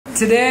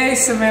Today,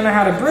 Savannah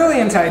had a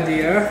brilliant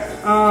idea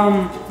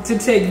to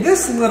take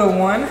this little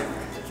one,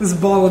 this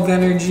ball of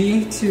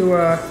energy,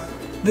 to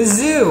the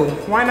zoo.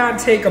 Why not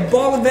take a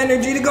ball of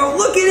energy to go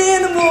look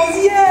at animals?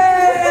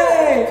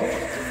 Yay!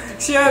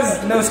 She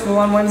has no school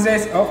on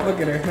Wednesdays. Oh,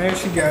 look at her. There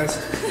she goes.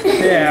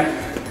 Yeah.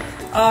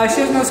 She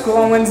has no school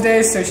on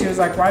Wednesdays, so she was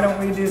like, why don't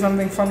we do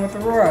something fun with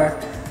Aurora?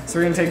 So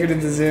we're gonna take her to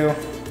the zoo.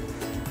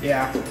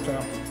 Yeah, so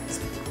that's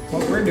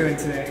what we're doing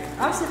today.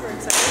 I'm super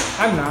excited.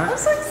 I'm not. I'm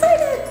so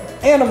excited.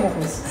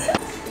 Animals.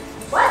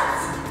 What?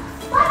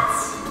 What?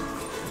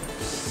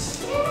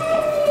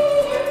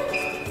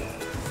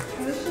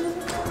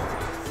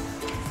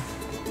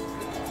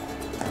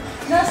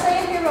 No, stay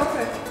in here real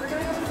quick. We're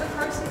gonna go put the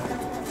car seat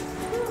down.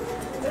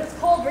 But it's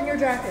cold, bring your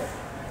jacket.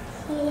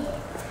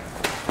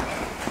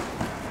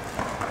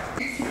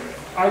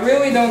 I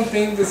really don't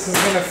think this is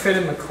gonna fit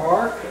in the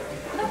car.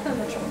 Not that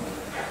much.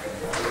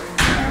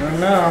 I don't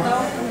know.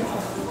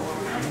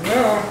 No.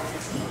 No.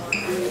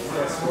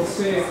 Guess we'll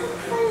see.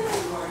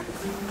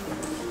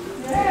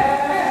 Yay!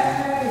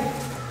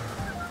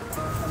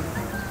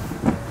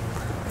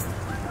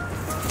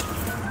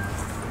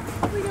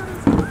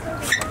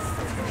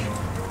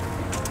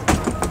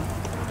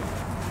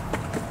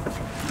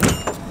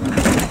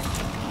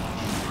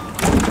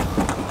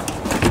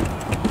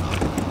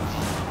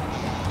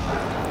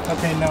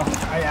 Okay, no,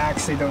 I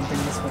actually don't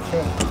think this will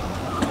fit.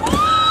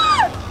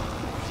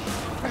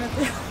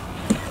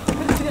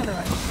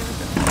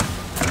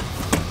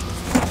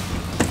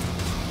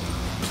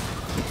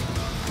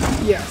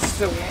 Yes,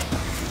 so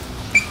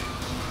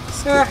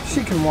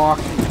she can walk.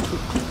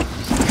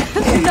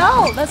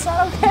 No, that's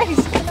not okay.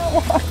 She cannot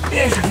walk.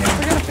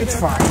 It's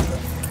fine.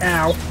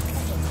 Ow.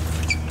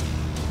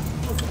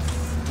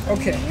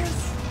 Okay.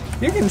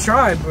 You can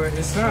try, but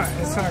it's not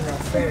gonna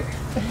fit.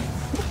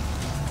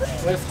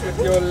 Lift with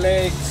your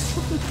legs.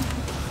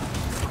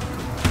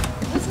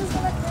 This is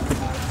what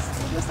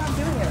you're just not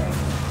doing it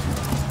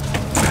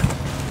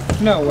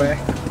right. No way.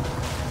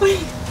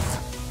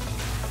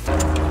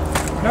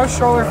 No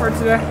stroller for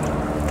today.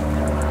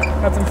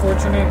 That's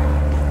unfortunate.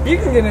 You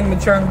can get in the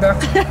trunk though.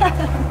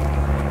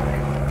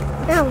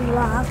 I'll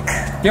walk.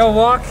 You'll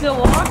walk? She'll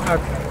walk?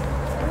 Okay.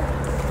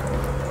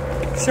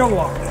 She'll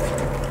walk.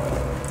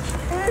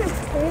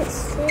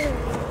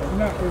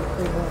 No, it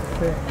won't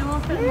fit. It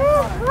won't fit in the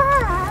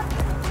car.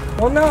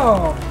 Well,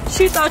 no.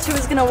 She thought she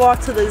was gonna walk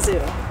to the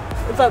zoo,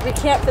 but we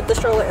can't fit the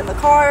stroller in the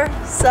car,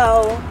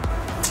 so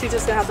she's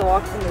just gonna have to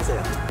walk in the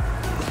zoo.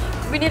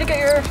 We need to get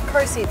your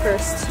car seat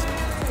first.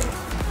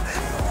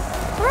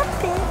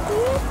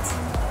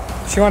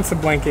 She wants the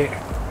blanket.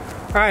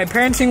 All right,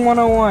 parenting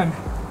 101.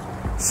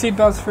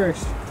 Seatbelts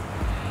first.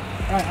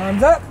 All right,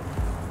 arms up.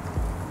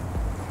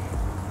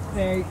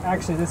 There,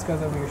 actually, this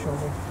goes over your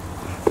shoulder.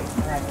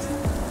 All right.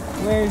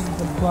 Where's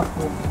the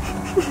buckle?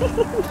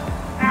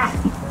 Ah.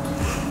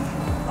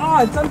 Oh,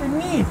 it's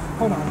underneath.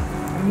 Hold on.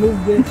 I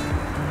moved it.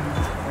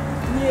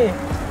 Yeah.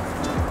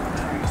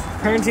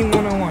 Parenting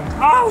 101.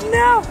 Oh,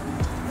 no!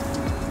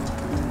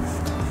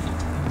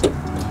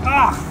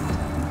 Ah!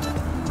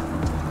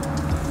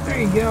 There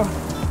you go.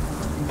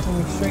 Let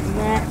me straighten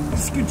that.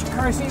 Scoot your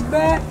car seat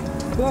back.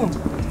 Boom.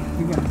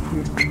 You got it.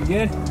 You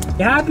good?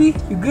 You happy?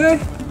 You good?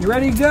 You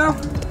ready to go?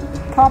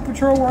 Paw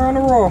Patrol, we're on a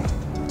roll.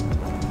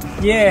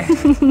 Yeah.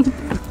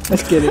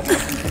 Let's get it.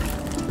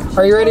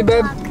 Are you ready,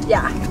 babe?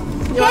 Yeah.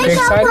 You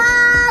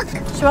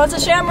excited? She wants a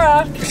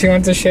shamrock. She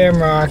wants a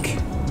shamrock.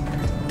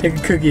 Take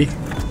a cookie.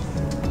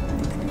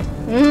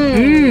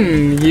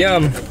 Mmm,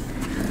 yum.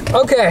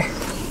 Okay.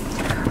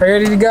 Are you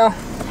ready to go?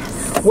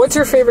 What's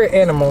your favorite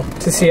animal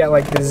to see at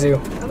like the zoo?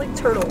 I like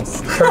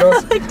turtles.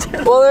 Turtles? I like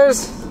turtles. Well,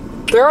 there's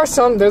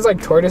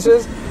like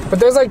tortoises, but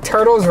there's like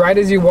turtles right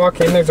as you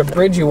walk in. There's a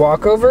bridge you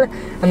walk over,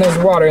 and there's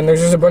water, and there's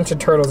just a bunch of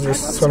turtles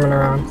just swimming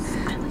around.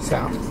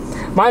 So,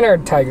 mine are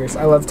tigers.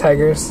 I love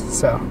tigers,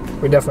 so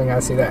we definitely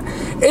gotta see that.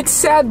 It's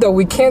sad though,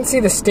 we can't see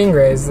the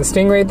stingrays. The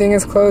stingray thing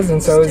is closed,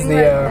 and so is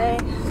the,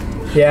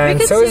 yeah,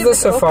 and so is the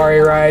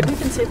safari ride. We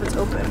can see if it's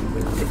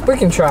open. We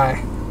can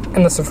try.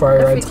 And the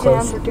safari ride's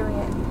closed. We're doing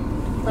it.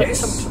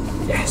 Yes.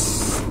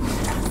 Yes.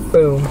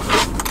 Boom.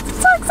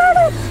 So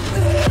excited!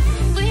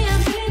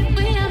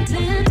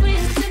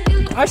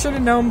 I should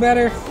have known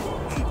better.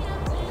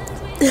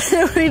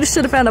 We just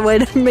should have found a way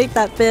to make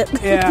that fit.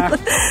 Yeah.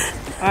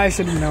 I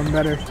should have known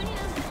better.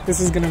 This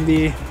is gonna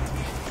be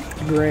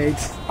great.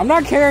 I'm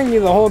not carrying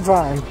you the whole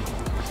time.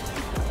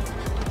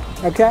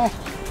 Okay?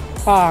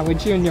 Ah,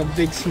 with you and your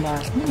big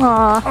smile.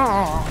 Aww.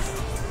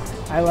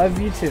 Aww. I love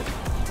you too.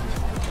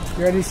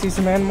 You ready to see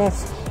some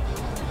animals?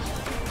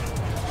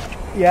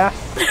 Yeah?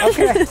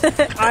 Okay.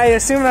 I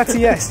assume that's a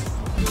yes.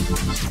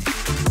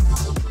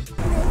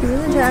 Give me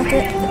the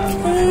jacket.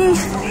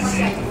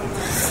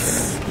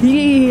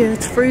 Yeah,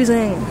 it's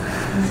freezing.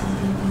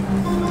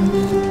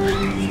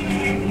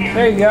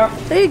 There you go.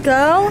 There you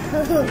go.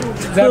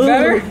 Is that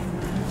better?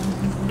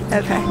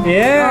 Okay.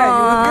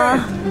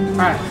 Yeah, you look good.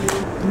 Alright.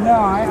 No,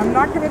 I'm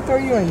not going to throw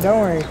you in, don't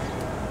worry.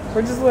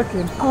 We're just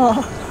looking.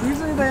 Oh.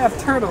 Usually they have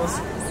turtles,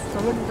 so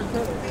looking for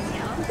turtles.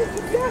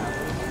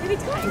 Maybe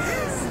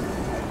twice.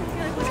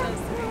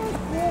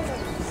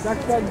 Duck,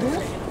 duck,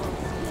 goose?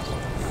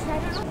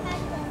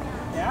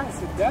 Yeah,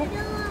 it's a duck.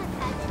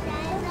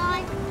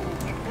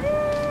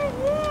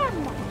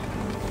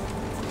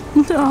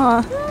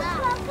 Aw.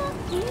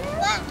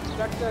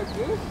 Duck, duck,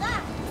 goose?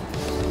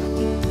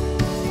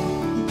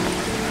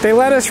 They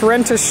let us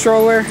rent a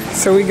stroller,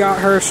 so we got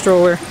her a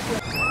stroller.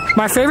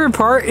 My favorite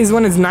part is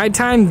when it's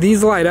nighttime,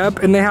 these light up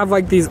and they have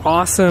like these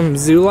awesome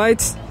zoo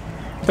lights.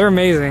 They're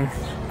amazing.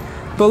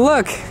 But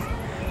look,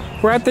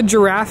 we're at the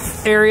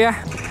giraffe area.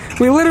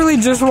 We literally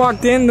just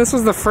walked in. This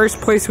was the first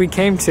place we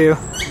came to.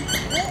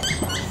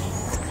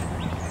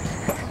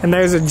 And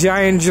there's a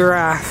giant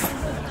giraffe.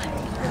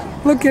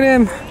 Look at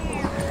him.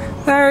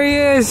 There he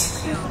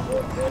is.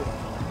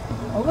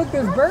 Oh look,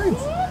 there's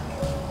birds.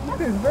 Look,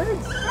 there's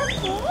birds.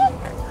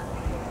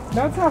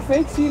 That's not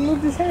fake. She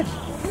moved his head.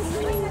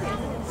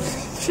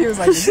 She was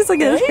like, she's like,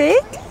 it's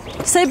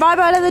fake? Say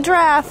bye-bye to the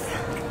giraffe.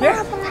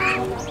 Yeah.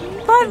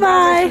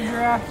 Bye-bye.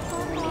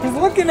 He's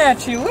looking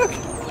at you, look.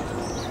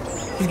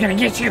 He's gonna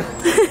get you.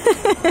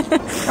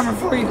 Coming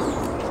for you.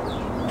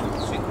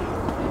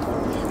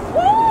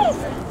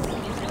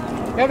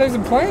 Yeah, there's a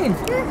plane.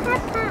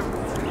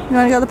 You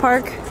wanna go to the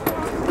park?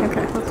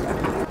 Okay, let's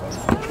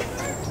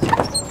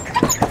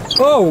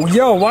go. Oh,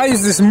 yo, why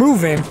is this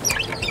moving?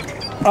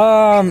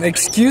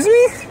 Excuse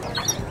me?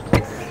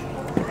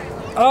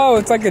 Oh,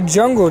 it's like a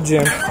jungle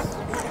gym.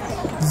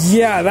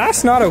 Yeah,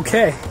 that's not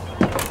okay.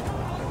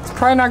 It's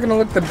probably not gonna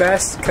look the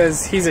best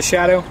because he's a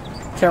shadow.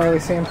 Can't really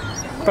see him.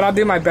 But I'll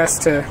do my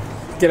best to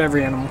get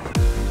every animal.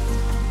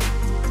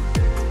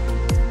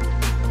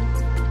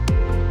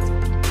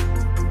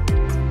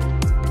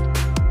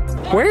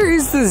 Where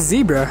is the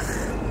zebra?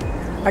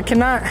 I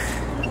cannot...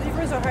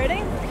 Zebras are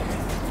hiding?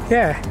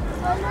 Yeah.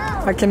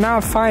 I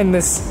cannot find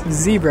this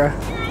zebra.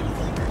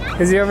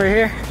 Is he over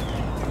here?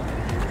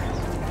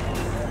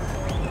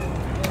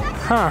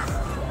 Huh.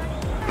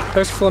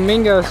 There's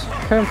flamingos.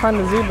 Couldn't find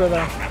the zebra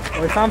though.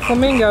 We found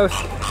flamingos.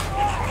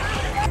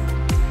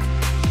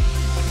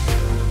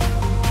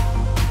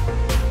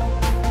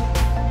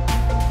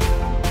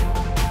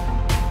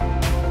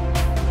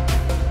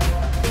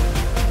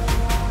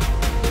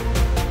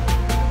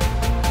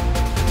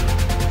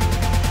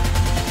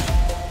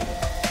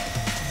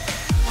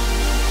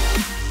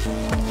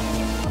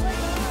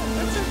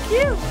 That's so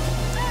cute.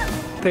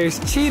 There's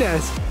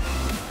cheetahs,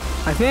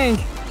 I think,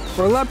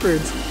 or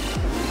leopards.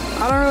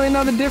 I don't really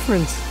know the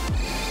difference,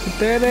 but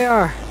there they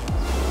are.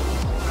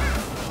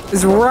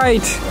 It's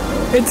right,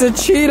 it's a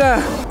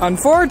cheetah.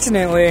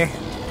 Unfortunately,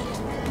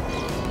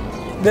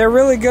 they're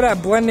really good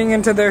at blending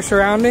into their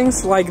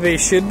surroundings like they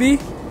should be,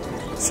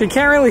 so you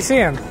can't really see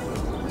them,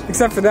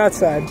 except for that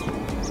side.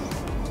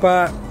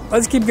 But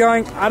let's keep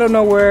going. I don't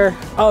know where,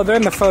 oh, they're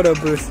in the photo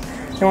booth.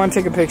 They want to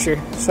take a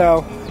picture,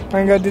 so we're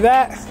gonna go do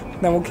that,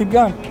 then we'll keep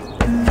going.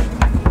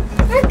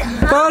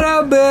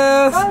 Photo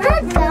booth!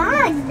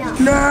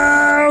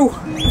 No!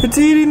 It's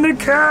eating the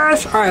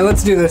cash! Alright,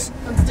 let's do this.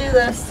 Let's do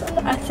this.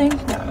 I think,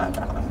 no, not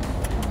that one.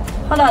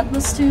 Hold on,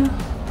 let's do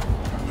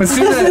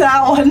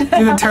that one. Do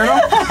the turtle?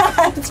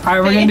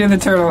 Alright, we're gonna do the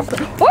turtle.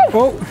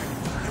 Whoa!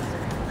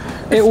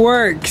 It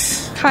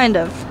works. Kind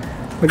of.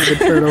 Look at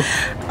the turtle.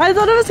 I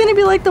thought it was gonna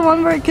be like the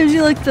one where it gives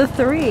you like the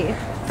 3.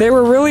 They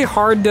were really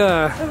hard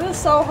to... It was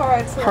so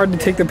hard. Hard to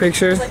take the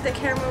pictures. Like the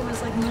camera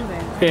was like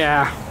moving.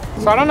 Yeah.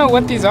 So I don't know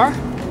what these are.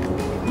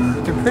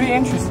 They're pretty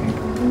interesting.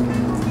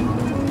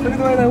 Look at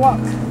the way they walk.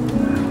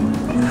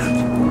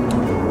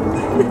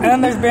 And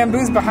then there's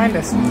bamboos behind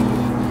us.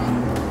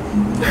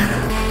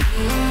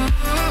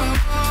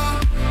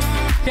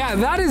 Yeah,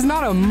 that is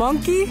not a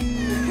monkey.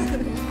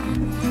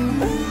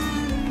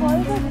 Why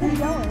is that keep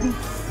going?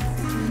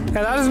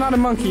 Yeah, that is not a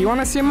monkey. You want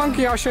to see a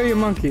monkey? I'll show you a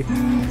monkey.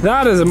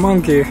 That is a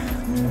monkey.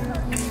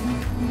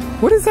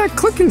 What is that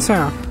clicking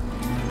sound?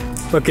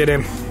 Look at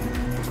him.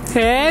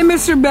 Hey,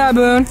 Mr.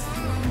 Baboon.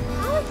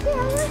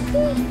 You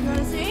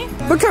wanna see?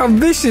 Look how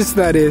vicious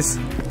that is.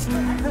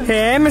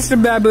 Hey, Mr.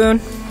 Baboon.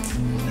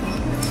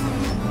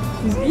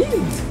 He's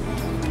eating.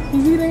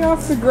 He's eating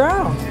off the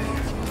ground.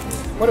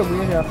 What a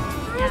weirdo.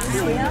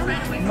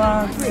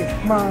 Monkey,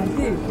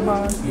 monkey,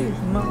 monkey,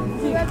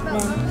 monkey,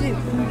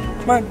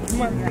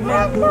 monkey,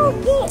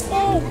 monkey.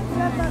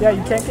 Yeah,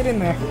 you can't get in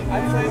there.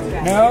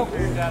 No.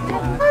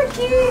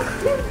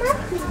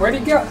 Where'd he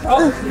go?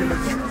 Oh.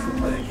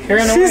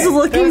 She's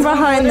looking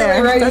behind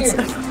there. Right here.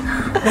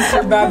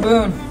 Mr.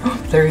 Baboon.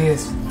 There he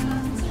is.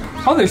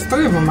 Oh, there's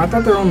 3 of them. I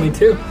thought there were only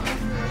 2.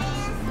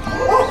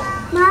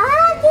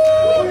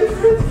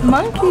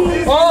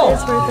 Monkey. Oh,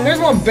 there's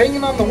one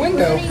banging on the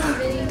window.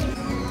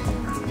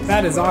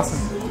 That is awesome.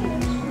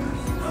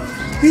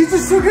 He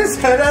just shook his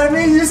head at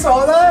me. You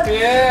saw that?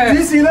 Yeah. Did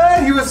you see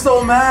that? He was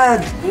so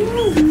mad.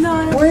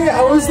 Wait,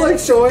 I was like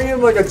showing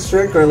him like a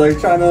trick or like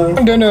trying to.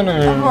 No.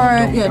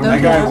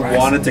 That guy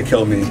wanted to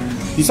kill me.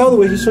 You saw the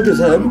way he shook his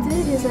head?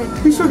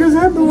 He shook his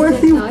head the way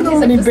he went.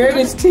 And he bared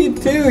his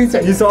teeth too. He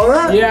said, You saw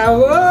that? yeah,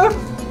 whoa.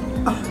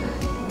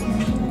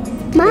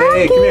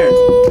 Hey, come here.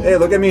 Hey,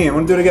 look at me. I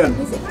want to do it again.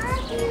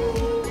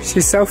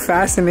 She's so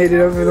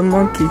fascinated over the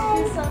monkey.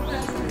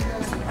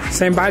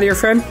 Saying bye to your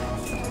friend?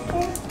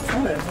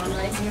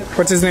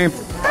 What's his name?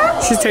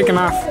 She's taking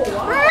off.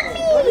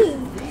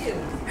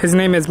 His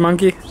name is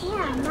Monkey?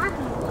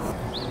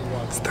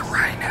 It's the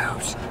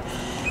rhinos.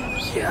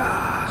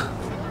 Yeah.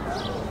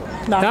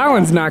 That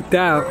one's knocked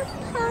out.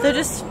 They're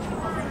just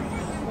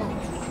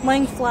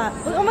laying flat.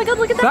 Oh my god,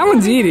 look at that. That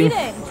one's eating.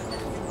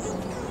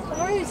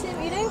 Aurora, you see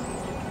him eating?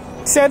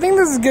 See, I think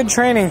this is good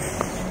training.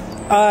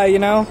 You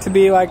know, to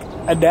be like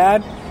a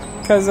dad.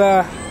 Because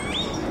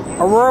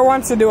Aurora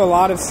wants to do a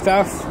lot of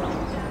stuff.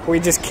 We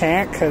just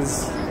can't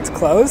because it's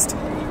closed.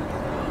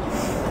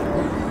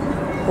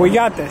 We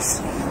got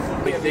this.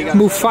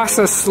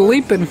 Mufasa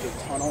sleeping.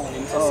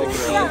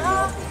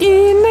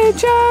 In the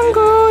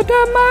jungle,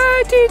 the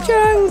mighty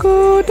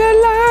jungle, the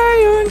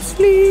lion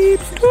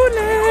sleeps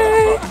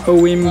tonight. A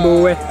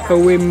wimboe, a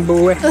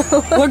wimboe.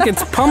 Look,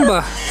 it's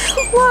Pumbaa.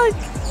 Look.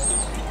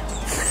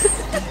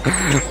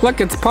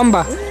 Look, it's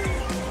Pumbaa.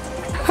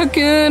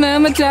 Hakuna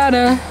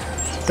Matata.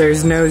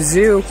 There's no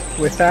zoo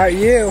without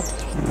you.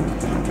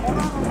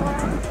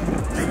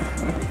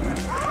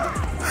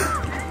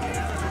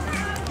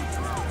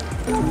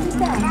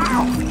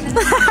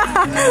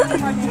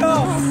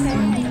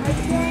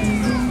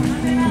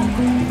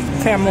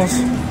 Camels.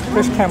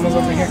 There's camels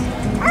over here.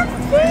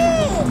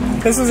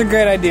 This is a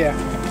great idea.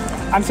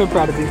 I'm so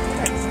proud of you.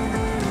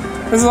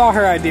 This is all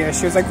her idea.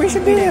 She was like, we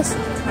should do this.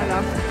 I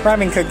know. We're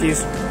having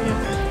cookies.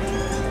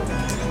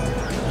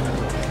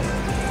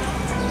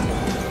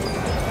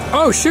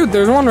 Oh shoot,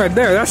 there's one right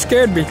there. That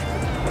scared me.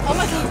 Oh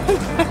my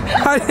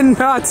god. I did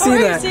not see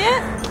that. You see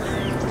it?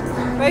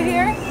 Right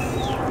here?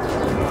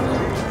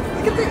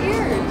 Look at the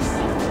ears.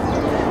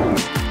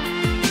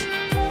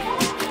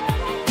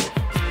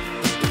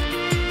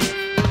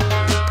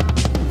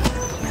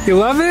 You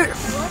love it? I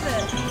love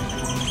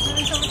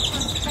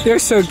it. You're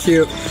so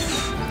cute.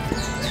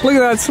 Look at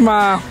that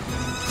smile.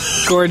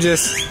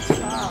 Gorgeous.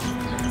 Wow.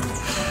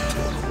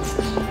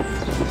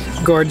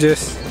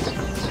 Gorgeous.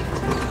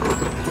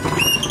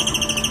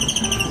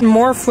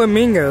 More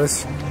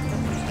flamingos.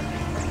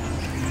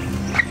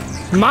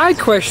 My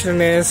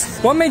question is,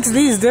 what makes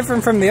these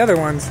different from the other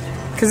ones?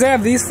 Because they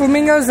have these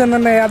flamingos and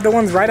then they have the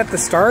ones right at the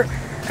start.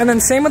 And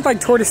then same with like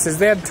tortoises.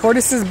 They had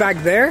tortoises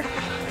back there,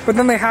 but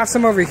then they have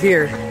some over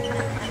here.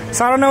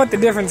 So I don't know what the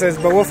difference is,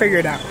 but we'll figure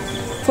it out.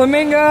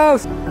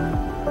 Flamingos!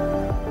 Smile.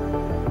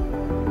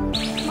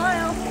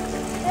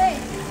 Hey.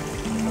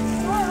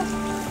 Smile.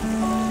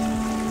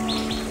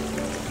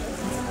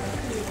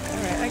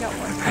 Alright, I got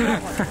one.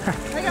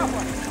 I got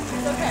one.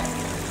 It's okay.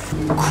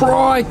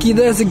 Crikey,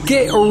 there's a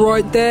gator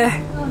right there.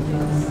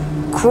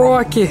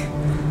 Crikey.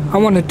 I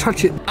want to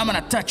touch it. I'm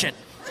gonna touch it.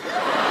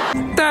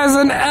 There's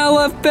an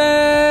elephant!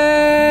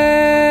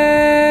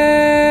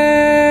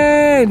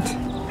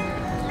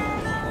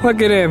 Look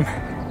at him.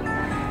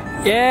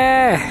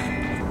 Yeah!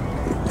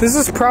 This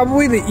is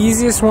probably the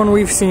easiest one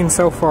we've seen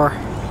so far.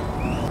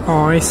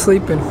 Oh, he's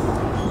sleeping.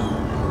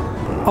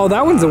 Oh,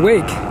 that one's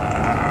awake.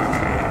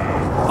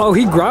 Oh,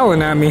 he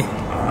growling at me.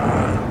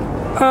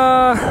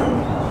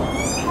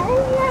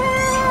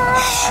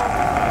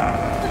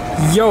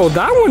 Yo,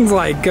 that one's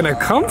like gonna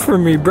come for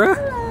me, bruh.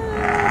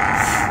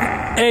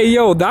 Hey,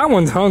 yo, that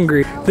one's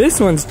hungry.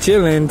 This one's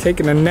chilling,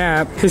 taking a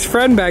nap. His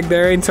friend back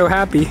there ain't so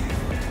happy.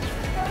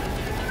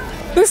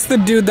 This is the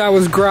dude that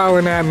was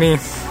growling at me.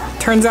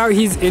 Turns out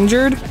he's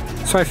injured,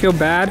 so I feel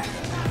bad.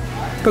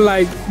 But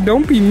like,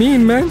 don't be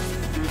mean, man.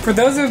 For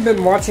those who have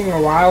been watching a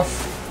while,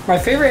 my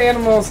favorite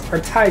animals are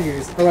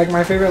tigers. Or like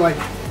my favorite like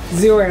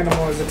zoo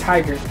animal is a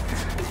tiger.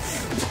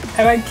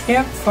 And I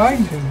can't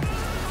find him.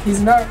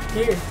 He's not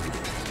here.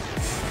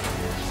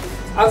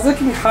 I was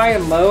looking high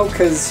and low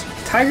because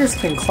tigers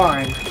can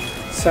climb.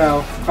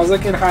 So I was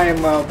looking high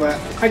and low, but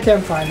I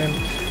can't find him.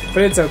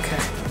 But it's okay.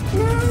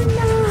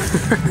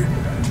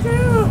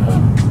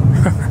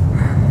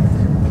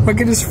 Look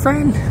at his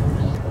friend.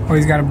 Oh,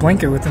 he's got a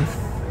blanket with him.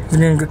 He's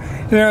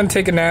gonna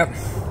take a nap.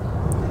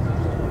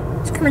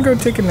 He's gonna go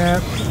take a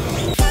nap.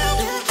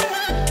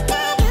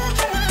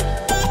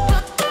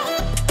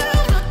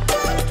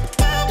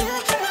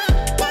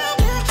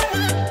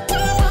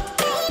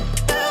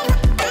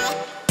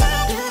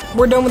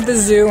 We're done with the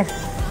zoo.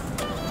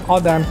 All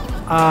done.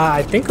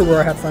 I think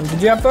Aurora had fun.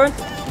 Did you have fun?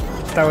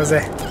 That was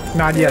it.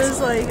 Nod yes.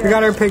 Like we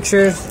got our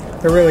pictures.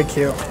 They're really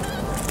cute.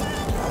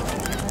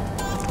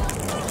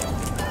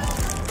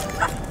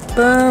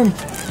 Boom.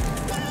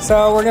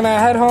 So we're gonna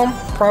head home,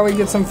 probably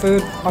get some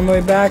food on the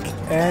way back,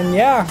 and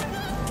yeah.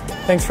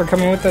 Thanks for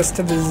coming with us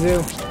to the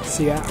zoo.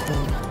 See ya at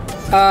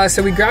home.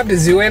 So we grabbed a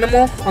zoo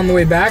animal on the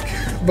way back,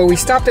 but we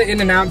stopped at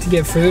In-N-Out to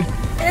get food.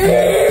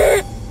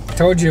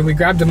 Told you, we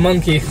grabbed a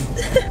monkey.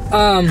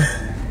 So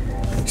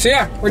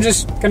yeah, we're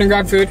just gonna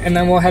grab food and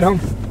then we'll head home.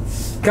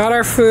 Got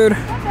our food.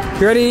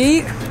 You ready to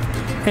eat?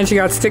 And she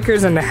got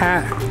stickers and a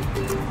hat.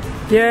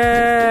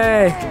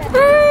 Yay!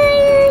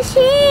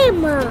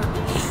 Same.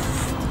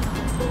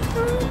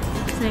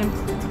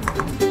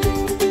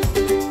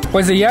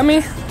 Was it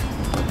yummy?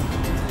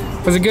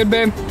 Was it good,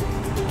 babe?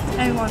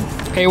 A1.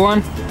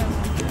 A1?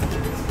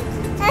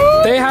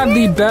 They have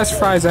the best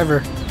fries ever.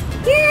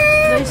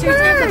 They seriously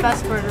have the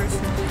best burgers.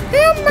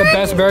 The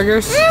best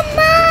burgers.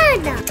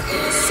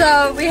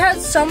 So we had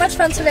so much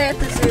fun today at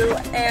the zoo,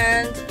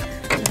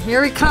 and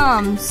here he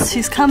comes.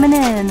 He's coming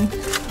in.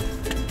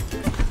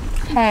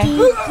 Hey.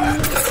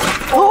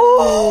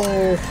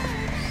 Oh!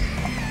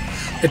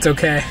 It's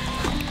okay.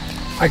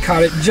 I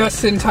caught it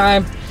just in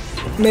time.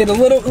 Made a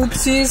little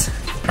oopsies.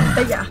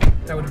 But yeah.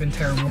 That would have been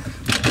terrible.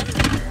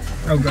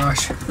 Oh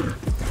gosh.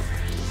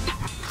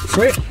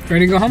 Sweet.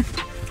 Ready to go home?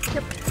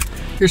 Yep.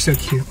 You're so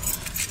cute.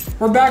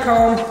 We're back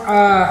home.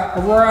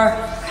 Aurora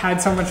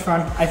had so much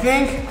fun. I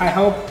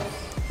hope,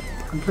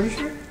 I'm pretty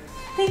sure.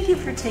 Thank you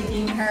for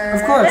taking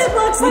her. Of course. It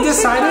looks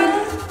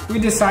like we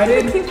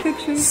decided cute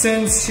pictures.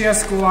 since she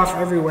has school off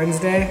every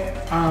Wednesday,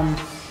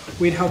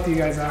 we'd help you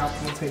guys out.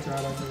 We'll take her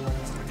out every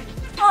Wednesday.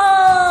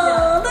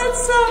 Oh,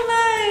 that's so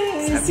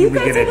nice. You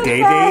guys are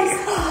the best.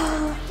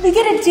 We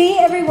get a date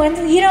every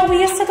Wednesday. You know, we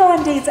used to go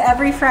on dates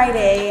every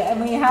Friday, and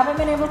we haven't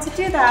been able to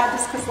do that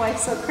just because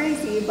life's so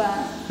crazy,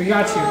 but... We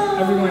got you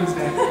every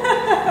Wednesday.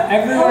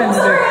 Every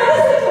Wednesday.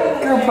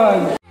 Go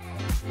Pug.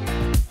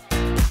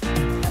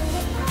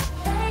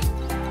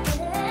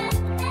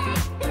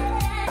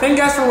 Thank you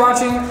guys for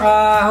watching.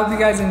 I hope you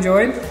guys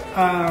enjoyed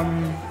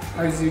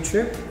our zoo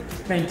trip.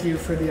 Thank you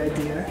for the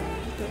idea.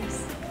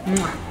 Thanks.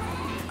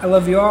 I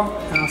love you all,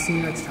 and I'll see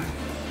you next time.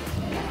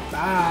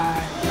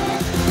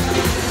 Bye.